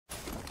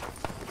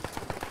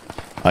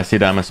I see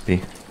the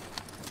MSP.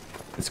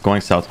 It's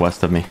going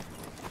southwest of me.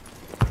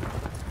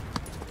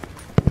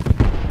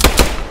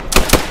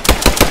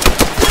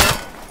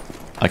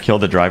 I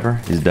killed the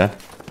driver. He's dead.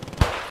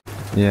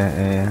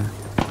 Yeah.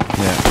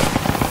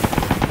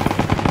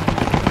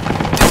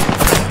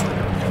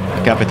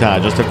 Capitan, I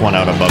just took one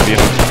out above you.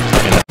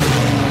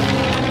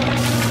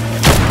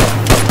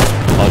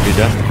 I'll be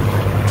dead.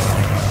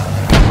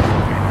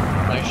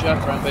 Nice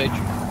shot, front page.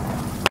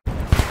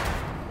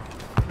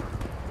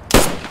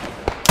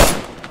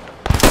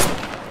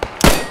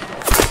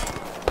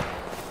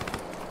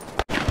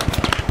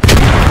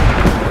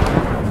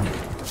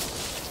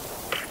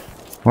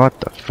 What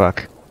the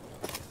fuck?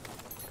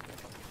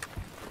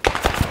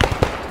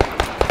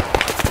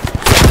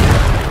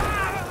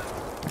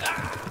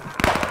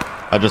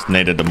 I just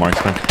naded the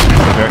marksman.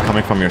 They're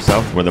coming from your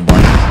south where the barn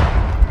is.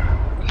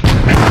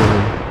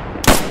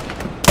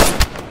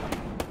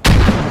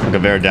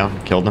 Bear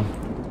down, killed him.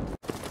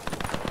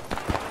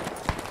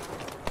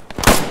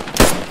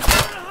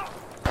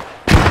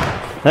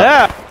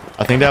 Ah!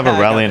 I think they have a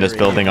rally in this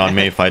building on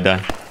me if I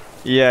die.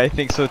 Yeah, I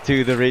think so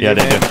too. The radio. Yeah,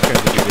 they man do. is trying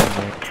to get in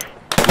there.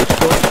 Which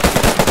door?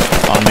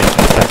 On me.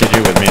 STG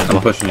with me as well.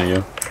 I'm pushing at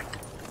you.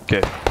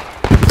 Okay.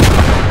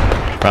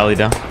 Rally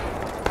down.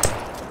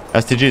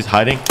 STG is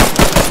hiding.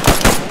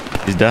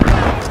 He's dead.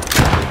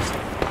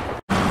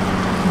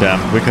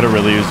 Damn, we could have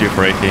really used you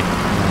for AT.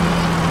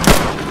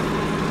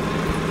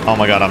 Oh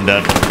my god, I'm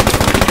dead.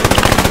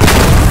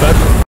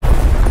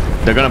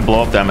 They're gonna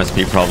blow up the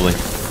MSP probably.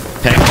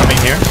 Tank coming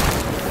here.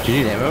 Do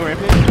you need ammo,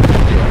 Rampage?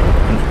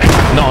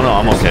 No,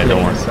 I'm okay,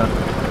 don't worry.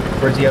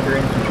 Where's the other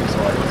infantry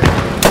squad?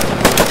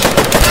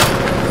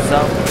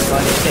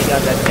 Somebody take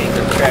out that tank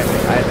of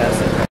traffic. I have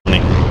that.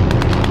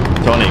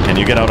 Tony, can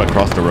you get out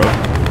across the road?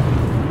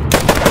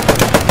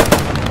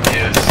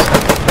 Yes.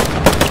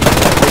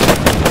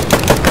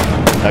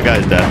 That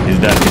guy's dead. He's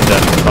dead.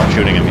 Stop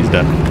shooting him. He's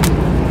dead.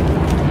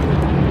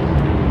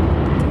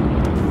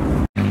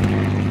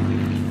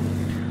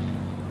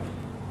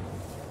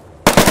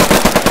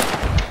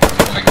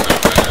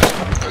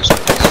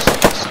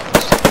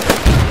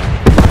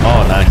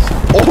 Oh, nice.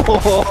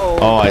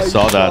 Oh, I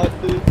saw that.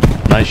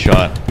 Nice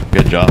shot.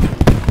 Good job.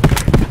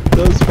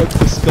 That was fucking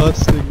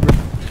disgusting, bro.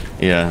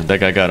 Yeah, that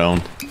guy got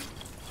owned.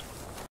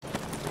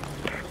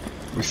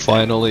 We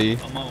finally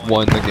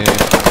won the game.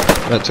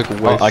 That took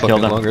way I killed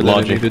fucking him. longer than it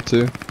Logic. needed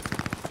to.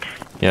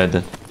 Yeah, I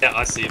did. Yeah,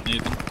 I see him,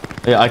 dude.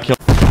 Yeah, I killed.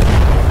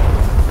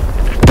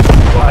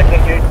 Well, I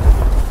can't get.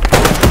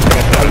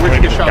 Where'd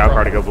you get shot,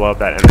 car to go blow up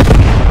that energy?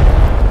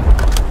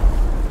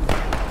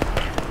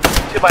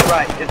 To my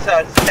right. It's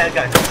stand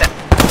guys.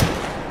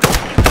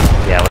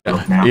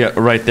 Yeah,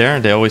 right there.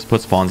 They always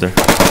put spawns there.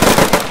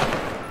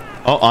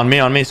 Oh, on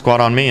me. Squad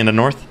on me in the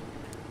north.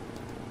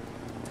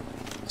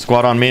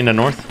 Squad on me in the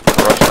north.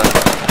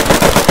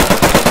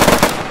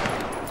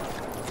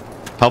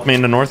 Help me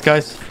in the north,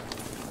 guys.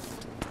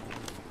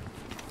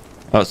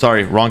 Oh,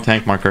 sorry. Wrong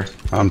tank marker.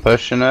 I'm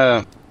pushing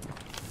up.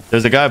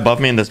 There's a guy above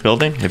me in this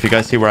building. If you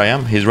guys see where I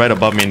am, he's right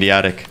above me in the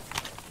attic.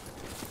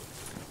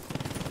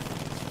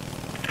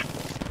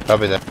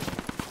 Copy that.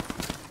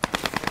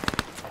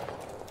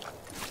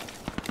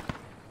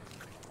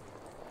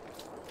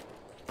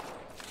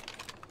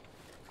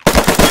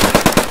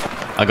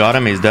 I got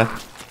him. He's dead.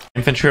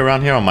 Infantry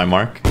around here on my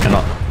mark. And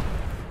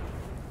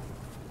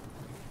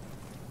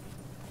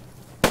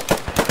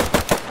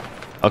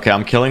okay,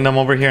 I'm killing them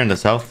over here in the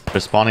south. They're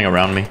spawning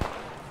around me.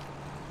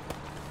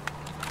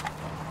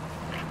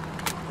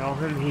 Tell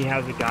him he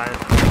has a guy.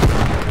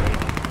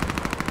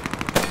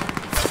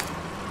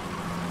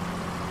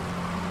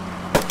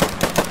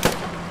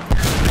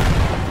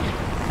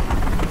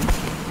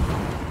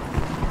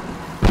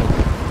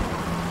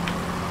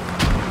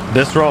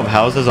 This row of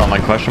houses on my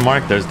question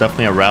mark, there's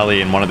definitely a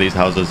rally in one of these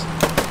houses.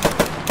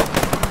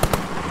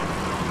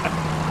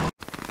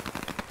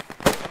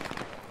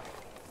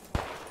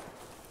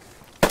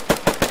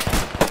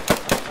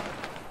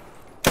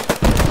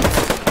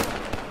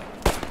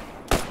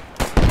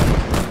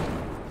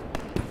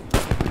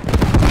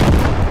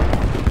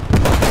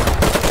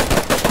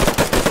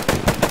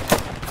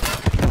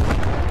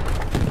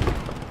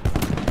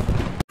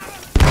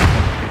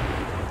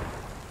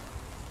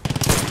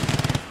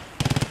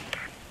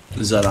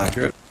 Is that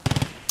accurate?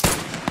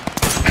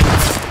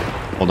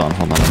 Hold on,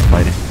 I'm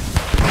fighting.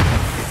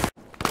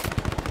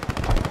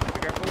 Be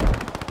careful.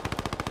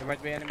 There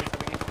might be enemies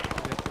coming in.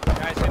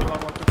 Guys, anyone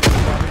want to come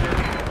over here?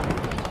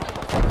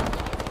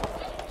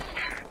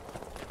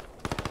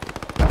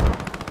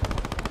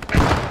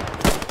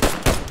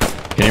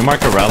 Can you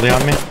mark a rally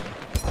on me?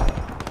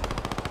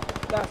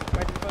 Last,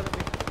 right in front of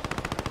me.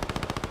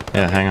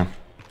 Yeah, hang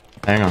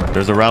on.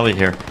 There's a rally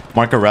here.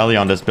 Mark a rally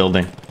on this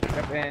building.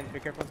 Yep, and be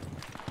careful.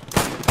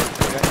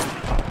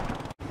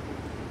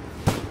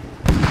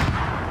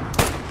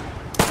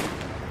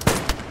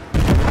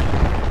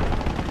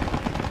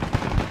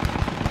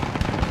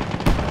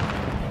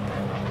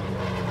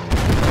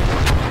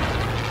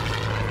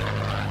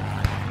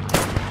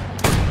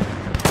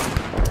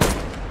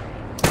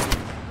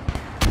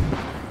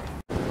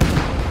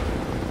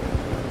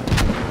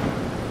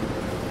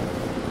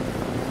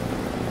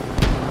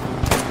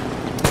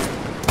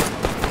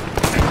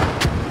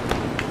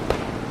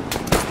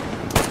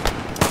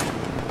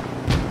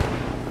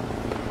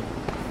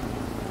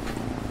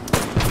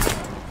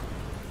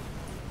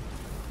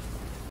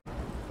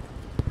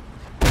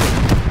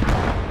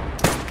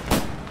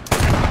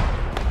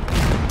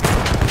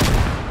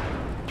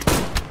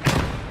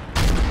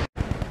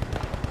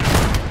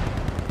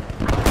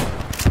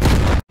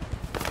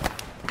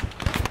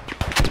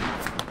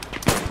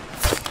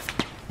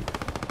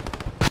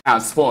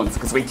 out spawns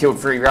because we killed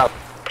 3 rallies.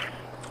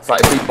 It's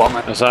like if we bomb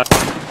it.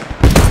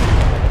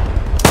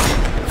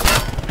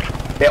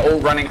 They're all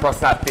running across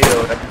that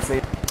field. I can see.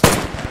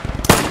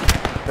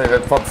 So the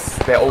fobs,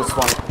 they're all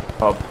spawning.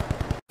 Fob.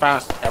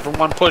 Fast.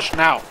 Everyone push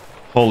now.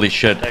 Holy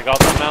shit. They got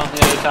them down the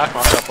attack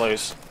marker,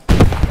 please.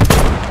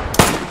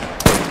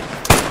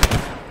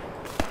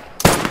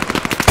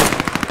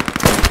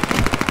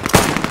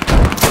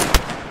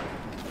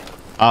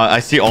 I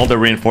see all the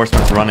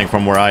reinforcements running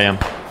from where I am.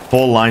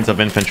 Full lines of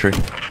infantry.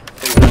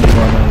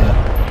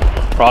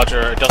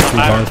 Roger, it doesn't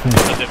matter,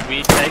 because if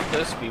we take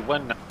this, we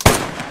win now.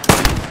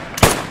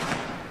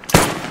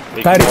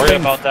 We can worry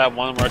about that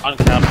when we're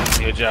uncapping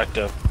the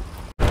objective.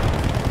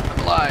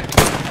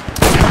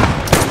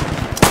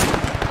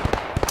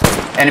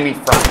 Enemy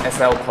front,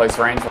 SL close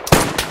range.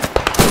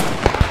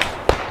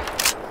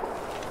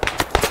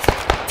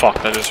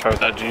 Fuck, I just heard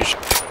that douche.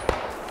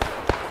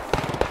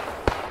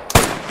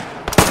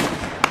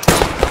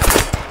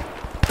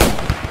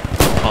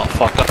 Oh,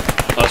 fuck up.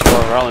 That's where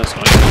our rally's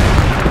going.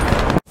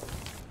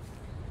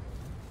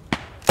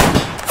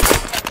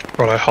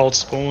 Bro, I hold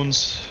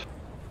spawns.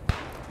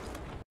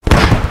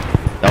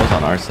 That was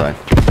on our side.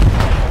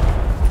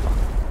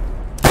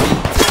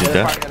 He's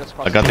dead.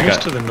 I got the He was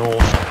guy. to the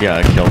north. Yeah,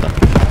 I killed him.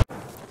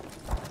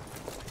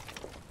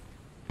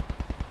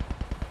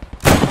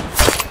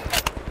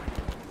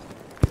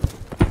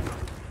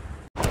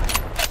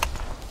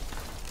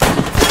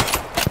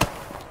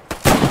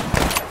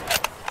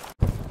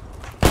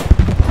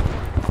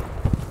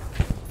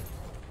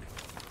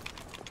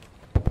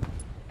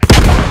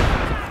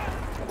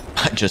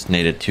 I just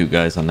naded 2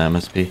 guys on the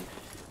MSP.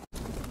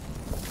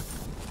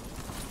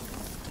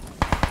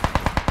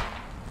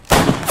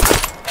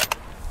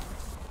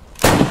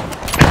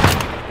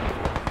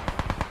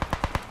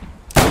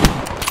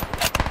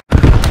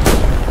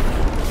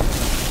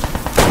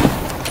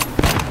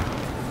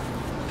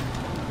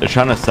 They're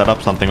trying to set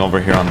up something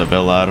over here on the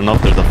villa. I don't know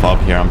if there's a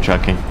fob here. I'm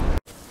checking.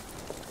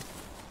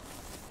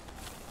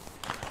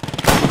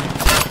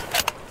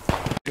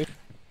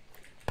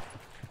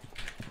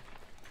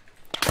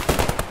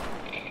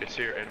 It's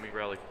here, enemy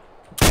rally.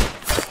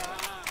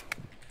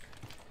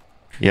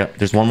 Yeah,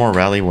 there's one more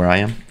rally where I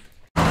am.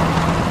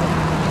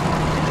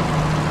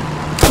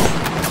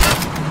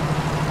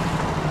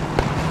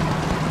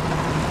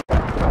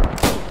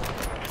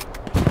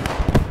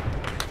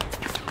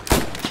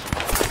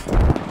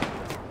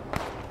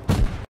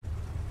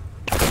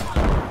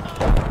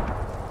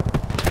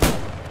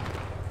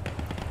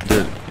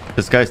 Dude,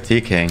 this guy's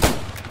TKing.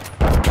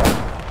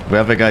 We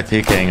have a guy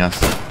TKing us.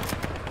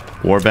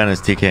 Warband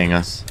is TKing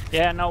us.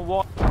 Yeah, no,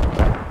 what?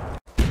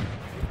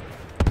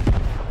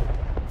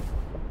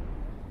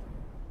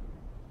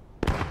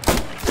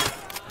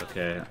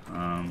 Okay,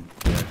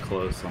 yeah,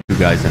 close. 2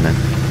 guys in it.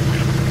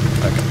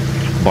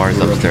 Okay. Bar is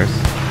upstairs.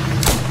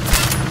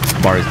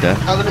 Bar is dead.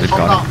 Just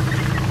got him.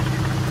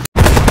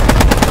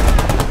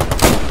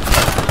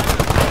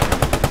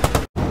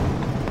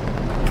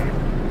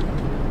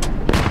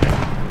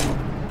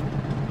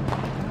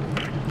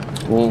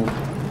 We'll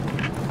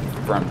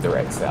run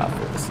direct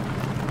southwards.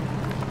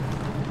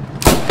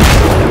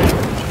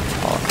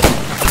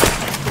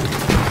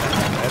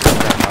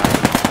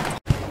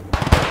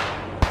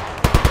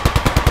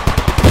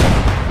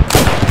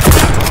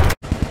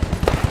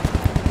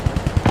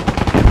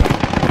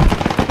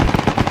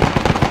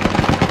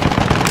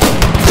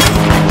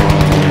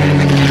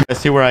 I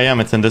see where I am.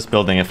 It's in this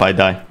building if I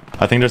die.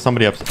 I think there's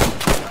somebody upstairs.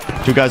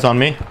 2 guys on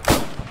me.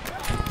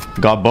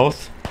 Got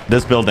both.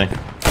 This building.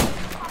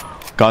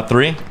 Got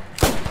 3.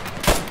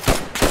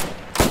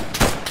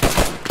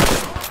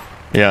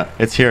 Yeah,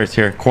 it's here. It's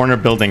here. Corner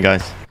building,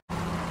 guys.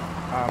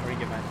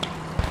 Bring it, man.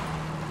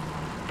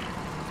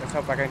 Let's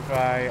hope I can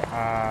try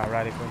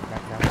rally point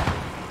back now.